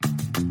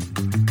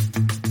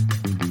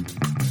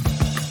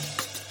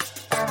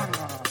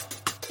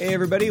Hey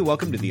everybody,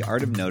 welcome to The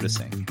Art of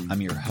Noticing.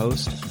 I'm your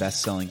host,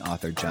 best-selling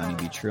author Johnny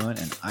B. Truant,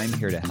 and I'm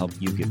here to help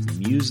you give the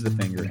muse the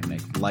finger and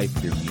make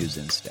life your muse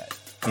instead.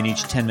 In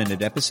each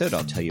 10-minute episode,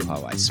 I'll tell you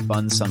how I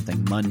spun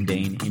something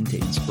mundane into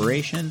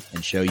inspiration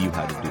and show you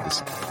how to do the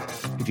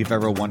same. If you've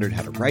ever wondered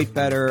how to write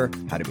better,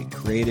 how to be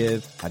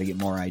creative, how to get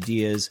more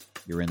ideas,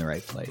 you're in the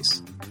right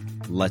place.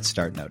 Let's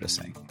start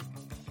noticing.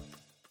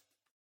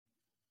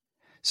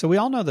 So we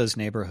all know those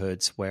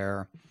neighborhoods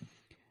where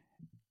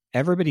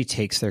everybody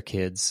takes their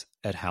kids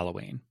at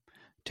Halloween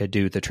to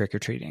do the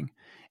trick-or-treating.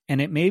 And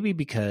it may be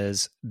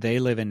because they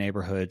live in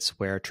neighborhoods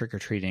where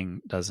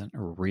trick-or-treating doesn't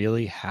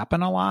really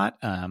happen a lot.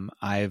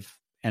 I've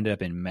ended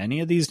up in many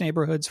of these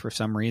neighborhoods for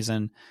some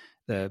reason.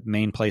 The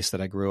main place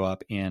that I grew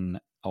up in,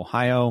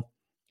 Ohio,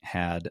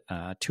 had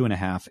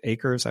 2.5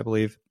 acres, I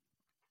believe.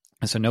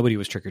 And so nobody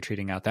was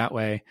trick-or-treating out that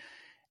way.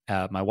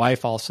 My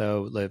wife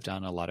also lived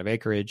on a lot of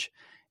acreage.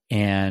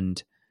 And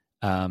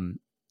then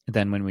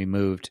when we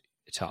moved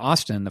to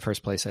Austin, the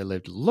first place I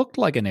lived looked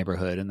like a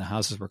neighborhood and the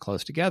houses were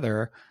close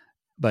together,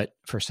 but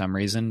for some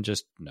reason,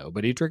 just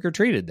nobody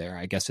trick-or-treated there.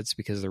 I guess it's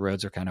because the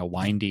roads are kind of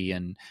windy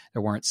and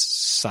there weren't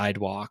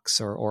sidewalks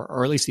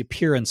or at least the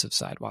appearance of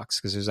sidewalks,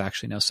 because there's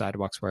actually no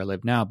sidewalks where I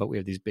live now, but we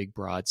have these big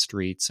broad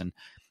streets and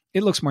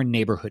it looks more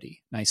neighborhoody,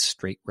 nice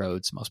straight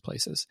roads, most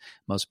places,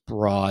 most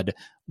broad,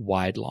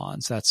 wide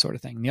lawns, that sort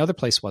of thing. The other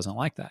place wasn't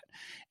like that.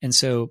 And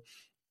so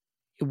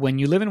when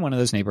you live in one of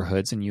those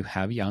neighborhoods and you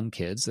have young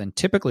kids, then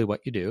typically what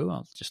you do,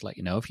 I'll just let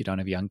you know if you don't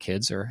have young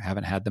kids or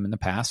haven't had them in the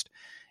past,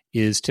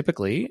 is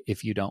typically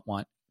if you don't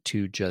want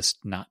to just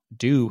not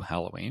do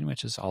Halloween,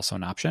 which is also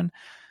an option,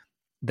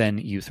 then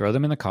you throw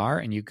them in the car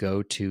and you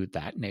go to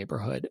that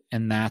neighborhood.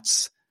 And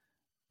that's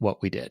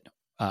what we did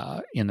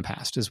in the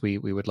past is we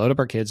would load up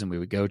our kids and we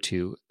would go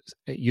to,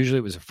 usually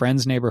it was a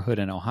friend's neighborhood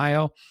in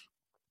Ohio.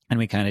 And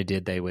we kind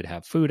of they would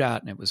have food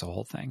out and it was a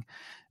whole thing.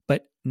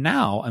 But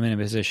now I'm in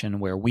a position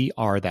where we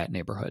are that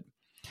neighborhood.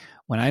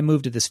 When I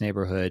moved to this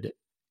neighborhood,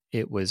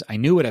 I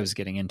knew what I was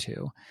getting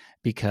into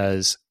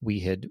because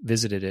we had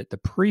visited it the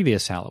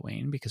previous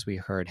Halloween because we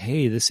heard,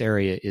 hey, this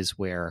area is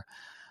where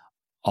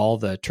all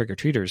the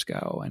trick-or-treaters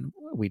go. And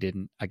we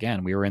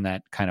were in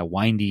that kind of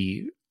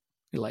windy,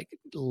 like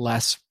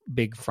less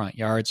big front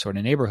yard sort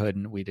of neighborhood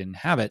and we didn't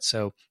have it.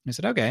 So I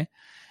said, okay.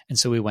 And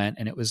so we went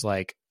and it was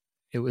like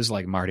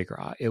Mardi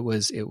Gras. It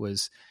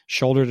was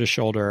shoulder to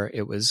shoulder.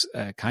 It was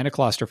kind of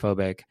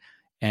claustrophobic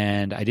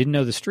and I didn't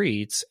know the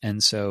streets.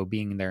 And so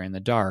being there in the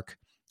dark,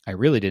 I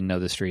really didn't know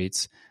the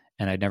streets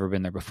and I'd never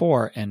been there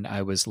before. And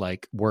I was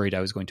like worried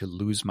I was going to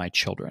lose my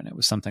children. It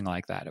was something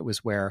like that. It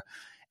was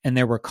and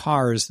there were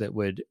cars that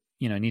would,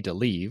 need to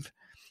leave.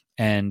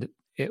 And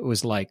it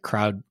was like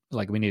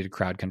we needed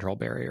crowd control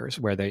barriers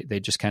where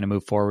they just kind of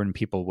move forward and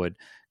people would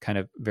kind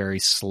of very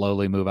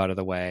slowly move out of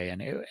the way.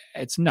 And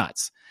it's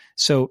nuts.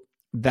 So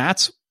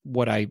that's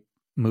what I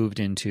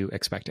moved into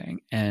expecting.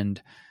 And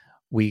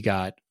we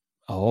got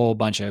a whole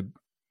bunch of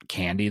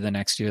candy the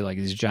next year, like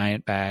these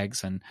giant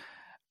bags. And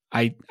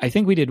I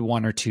think we did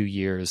 1 or 2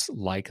 years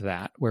like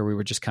that, where we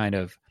were just kind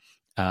of,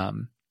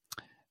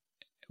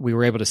 we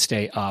were able to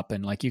stay up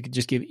and like you could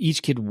just give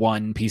each kid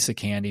one piece of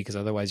candy because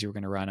otherwise you were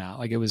going to run out.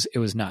 Like it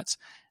was nuts.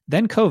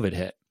 Then COVID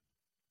hit.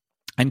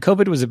 And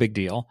COVID was a big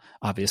deal,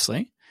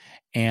 obviously.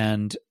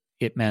 And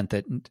it meant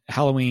that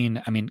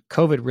Halloween,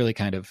 COVID really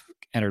kind of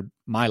entered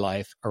my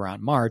life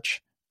around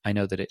March. I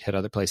know that it hit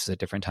other places at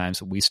different times,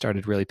 but we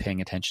started really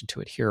paying attention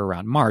to it here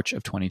around March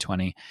of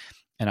 2020.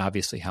 And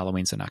obviously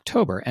Halloween's in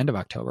October, end of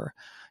October.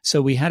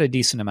 So we had a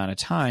decent amount of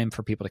time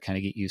for people to kind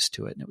of get used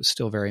to it. And it was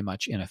still very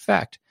much in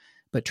effect,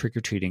 but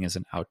trick-or-treating is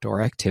an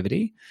outdoor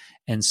activity.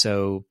 And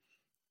so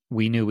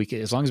we knew we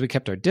could, as long as we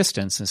kept our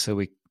distance. And so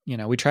we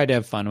tried to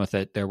have fun with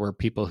it. There were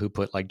people who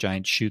put like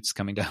giant chutes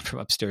coming down from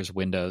upstairs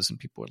windows and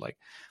people would like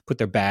put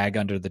their bag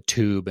under the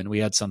tube. And we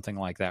had something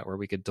like that where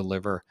we could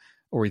deliver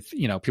or,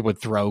 people would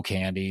throw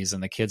candies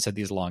and the kids had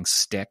these long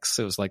sticks.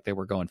 It was like they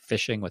were going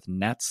fishing with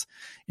nets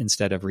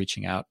instead of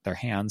reaching out their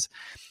hands.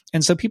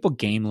 And so people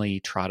gamely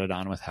trotted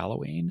on with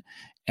Halloween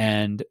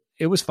and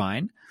it was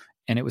fine.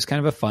 And it was kind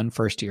of a fun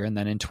first year. And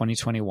then in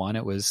 2021,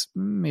 it was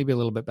maybe a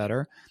little bit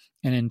better.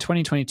 And in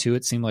 2022,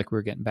 it seemed like we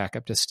were getting back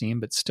up to steam,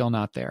 but still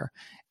not there.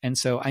 And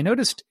so I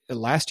noticed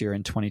last year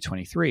in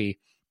 2023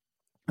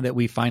 that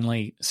we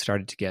finally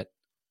started to get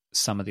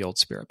some of the old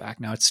spirit back.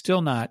 Now, it's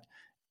still not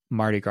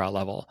Mardi Gras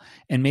level.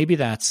 And maybe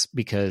that's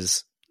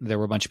because there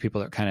were a bunch of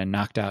people that kind of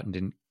knocked out and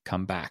didn't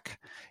come back.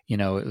 It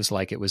was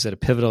like it was at a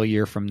pivotal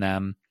year for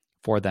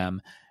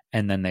them.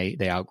 And then they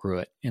outgrew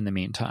it in the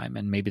meantime.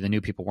 And maybe the new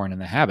people weren't in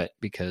the habit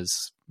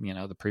because,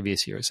 the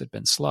previous years had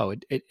been slow.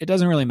 It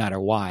doesn't really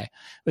matter why.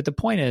 But the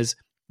point is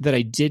that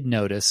I did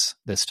notice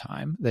this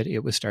time that it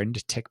was starting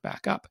to tick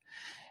back up.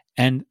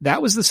 And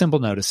that was the simple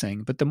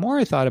noticing. But the more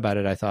I thought about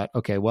it, I thought,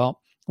 okay, well,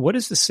 what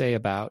does this say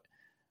about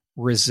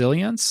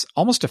resilience,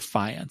 almost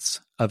defiance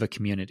of a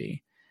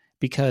community?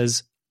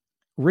 Because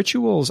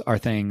rituals are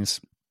things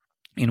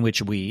in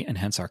which we, and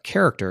hence our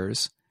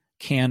characters,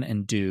 can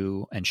and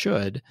do and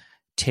should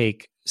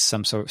take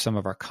some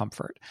of our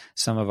comfort,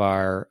 some of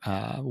our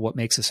what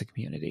makes us a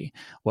community,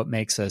 what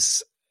makes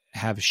us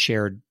have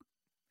shared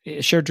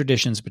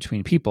traditions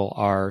between people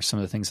are some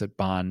of the things that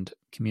bond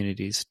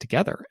communities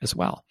together as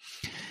well.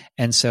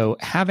 And so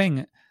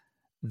having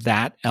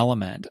that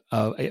element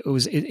of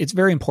it's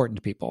very important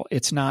to people.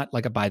 It's not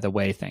like a by the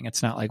way thing.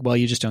 It's not like, well,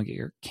 you just don't get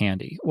your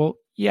candy. Well,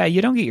 yeah,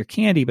 you don't get your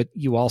candy, but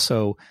you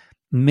also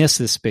miss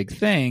this big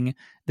thing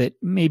that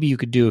maybe you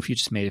could do if you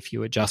just made a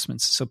few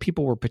adjustments. So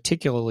people were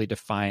particularly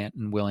defiant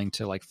and willing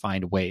to like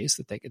find ways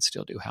that they could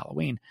still do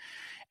Halloween.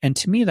 And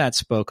to me, that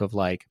spoke of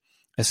like,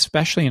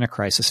 especially in a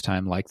crisis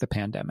time like the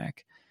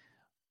pandemic,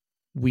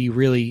 we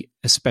really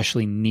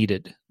especially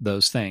needed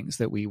those things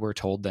that we were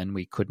told then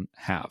we couldn't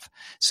have.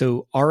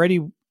 So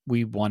already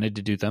we wanted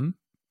to do them.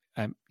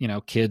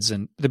 Kids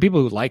and the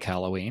people who like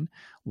Halloween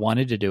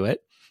wanted to do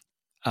it.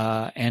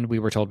 And we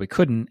were told we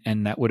couldn't,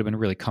 and that would have been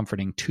really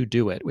comforting to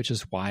do it, which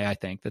is why I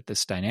think that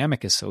this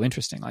dynamic is so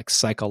interesting. Like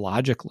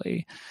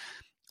psychologically,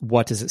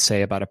 what does it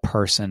say about a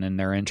person and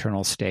their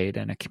internal state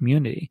and a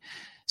community?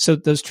 So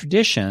those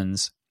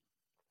traditions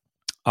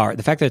are,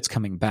 the fact that it's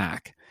coming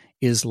back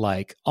is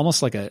like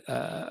almost like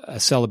a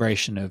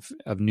celebration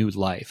of new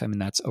life. I mean,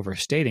 that's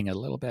overstating it a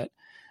little bit,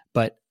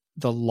 but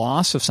the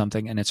loss of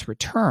something and its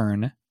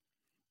return,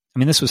 I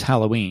mean, this was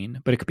Halloween,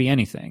 but it could be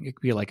anything. It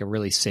could be like a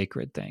really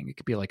sacred thing. It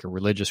could be like a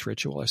religious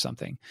ritual or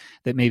something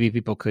that maybe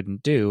people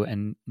couldn't do,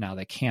 and now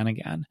they can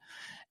again.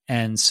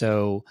 And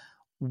so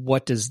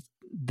what does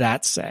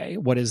that say?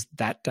 What is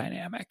that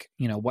dynamic?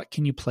 What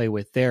can you play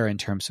with there in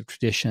terms of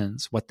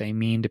traditions, what they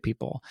mean to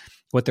people,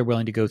 what they're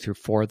willing to go through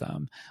for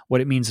them,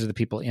 what it means to the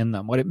people in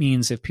them, what it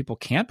means if people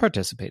can't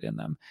participate in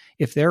them.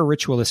 If there are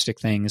ritualistic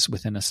things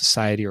within a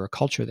society or a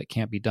culture that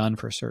can't be done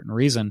for a certain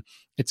reason,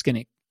 it's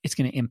going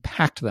to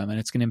impact them, and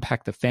it's going to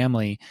impact the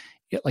family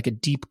at like a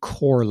deep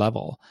core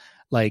level.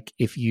 Like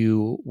if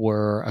you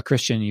were a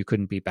Christian, you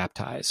couldn't be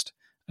baptized.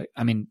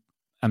 I mean,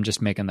 I'm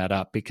just making that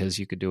up because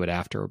you could do it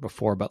after or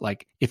before. But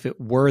like if it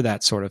were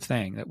that sort of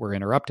thing that we're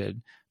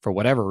interrupted for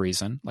whatever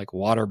reason, like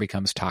water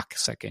becomes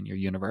toxic in your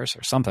universe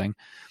or something,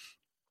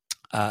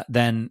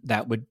 then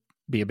that would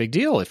be a big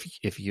deal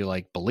if you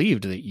like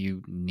believed that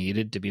you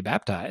needed to be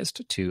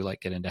baptized to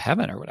like get into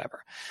heaven or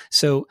whatever.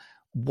 So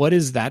what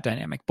is that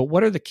dynamic? But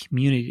what are the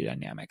community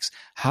dynamics?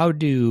 How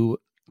do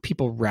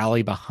people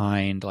rally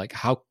behind, like,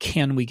 how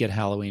can we get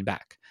Halloween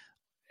back?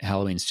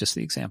 Halloween's just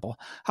the example.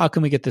 How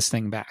can we get this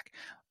thing back?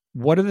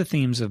 What are the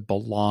themes of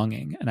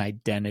belonging and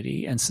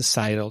identity and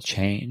societal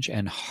change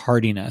and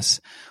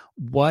hardiness?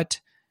 What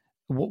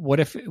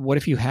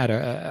if you had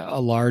a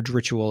large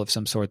ritual of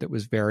some sort that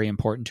was very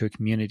important to a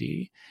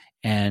community,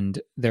 and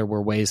there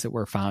were ways that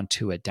were found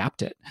to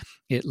adapt it?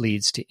 It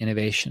leads to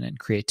innovation and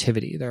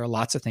creativity. There are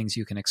lots of things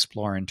you can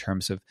explore in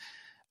terms of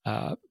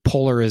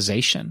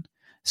polarization.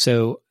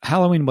 So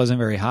Halloween wasn't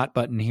very hot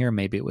button here.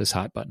 Maybe it was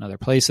hot button other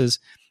places.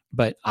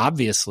 But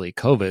obviously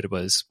COVID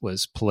was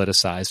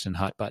politicized and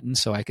hot button.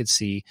 So I could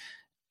see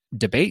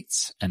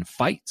debates and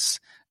fights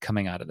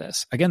coming out of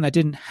this. Again, that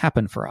didn't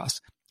happen for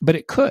us, but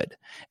it could.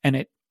 And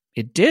it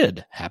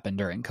did happen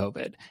during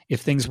COVID.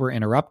 If things were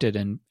interrupted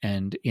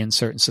and in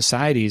certain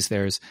societies,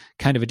 there's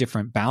kind of a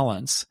different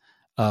balance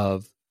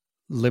of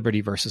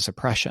liberty versus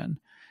oppression,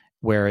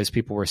 whereas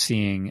people were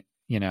seeing,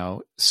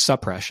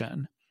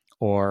 suppression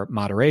or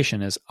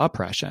moderation as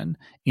oppression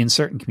in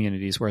certain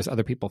communities, whereas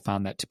other people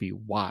found that to be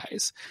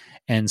wise.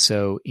 And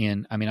so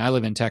I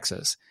live in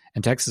Texas,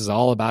 and Texas is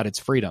all about its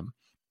freedom,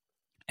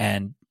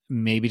 and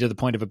maybe to the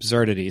point of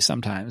absurdity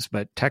sometimes,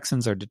 but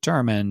Texans are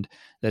determined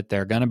that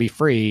they're going to be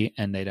free,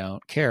 and they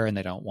don't care, and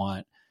they don't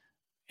want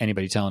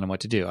anybody telling them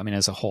what to do. I mean,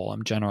 as a whole,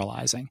 I'm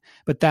generalizing,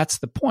 but that's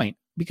the point,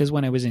 because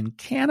when I was in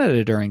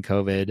Canada during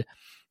COVID,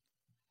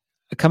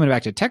 coming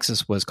back to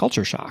Texas was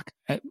culture shock.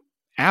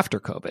 After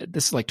COVID,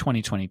 this is like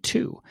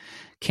 2022,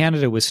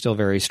 Canada was still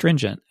very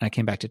stringent. And I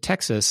came back to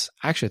Texas,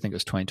 actually I think it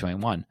was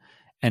 2021.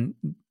 And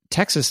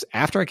Texas,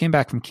 after I came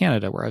back from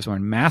Canada, where I was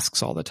wearing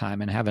masks all the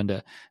time and having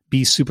to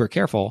be super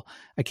careful,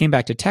 I came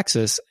back to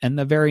Texas, and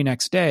the very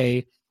next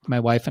day,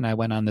 my wife and I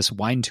went on this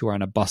wine tour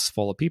on a bus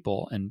full of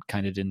people and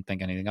kind of didn't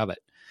think anything of it.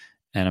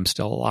 And I'm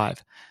still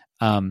alive.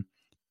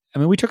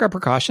 We took our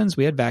precautions,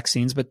 we had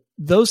vaccines, but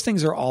those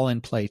things are all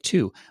in play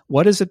too.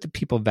 What is it that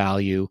people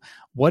value?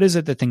 What is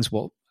it that things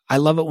will... I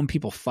love it when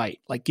people fight,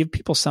 like give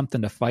people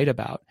something to fight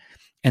about.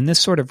 And this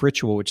sort of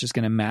ritual, which is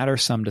going to matter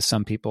some to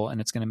some people and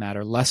it's going to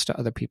matter less to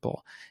other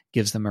people,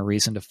 gives them a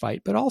reason to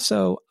fight. But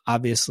also,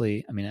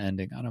 obviously,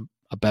 ending on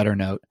a better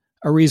note,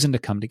 a reason to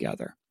come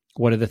together.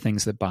 What are the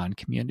things that bond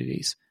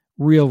communities?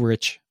 Real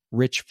rich,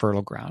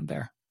 fertile ground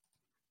there.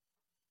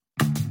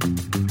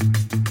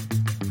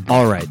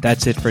 All right,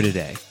 that's it for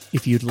today.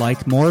 If you'd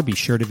like more, be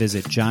sure to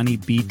visit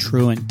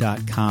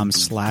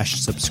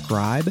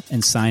johnnybtruant.com/subscribe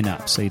and sign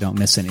up so you don't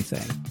miss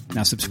anything.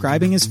 Now,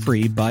 subscribing is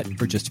free, but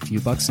for just a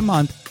few bucks a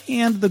month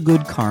and the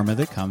good karma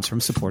that comes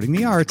from supporting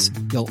the arts,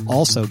 you'll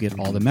also get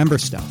all the member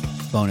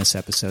stuff, bonus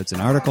episodes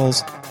and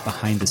articles,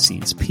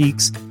 behind-the-scenes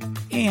peeks,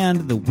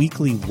 and the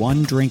weekly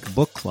one-drink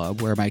book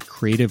club where my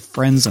creative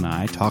friends and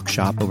I talk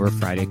shop over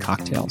Friday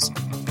cocktails.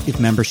 If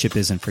membership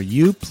isn't for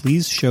you,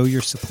 please show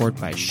your support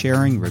by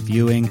sharing,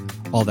 reviewing,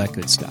 all that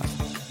good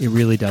stuff. It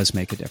really does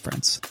make a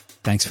difference.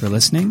 Thanks for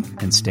listening,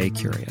 and stay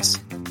curious.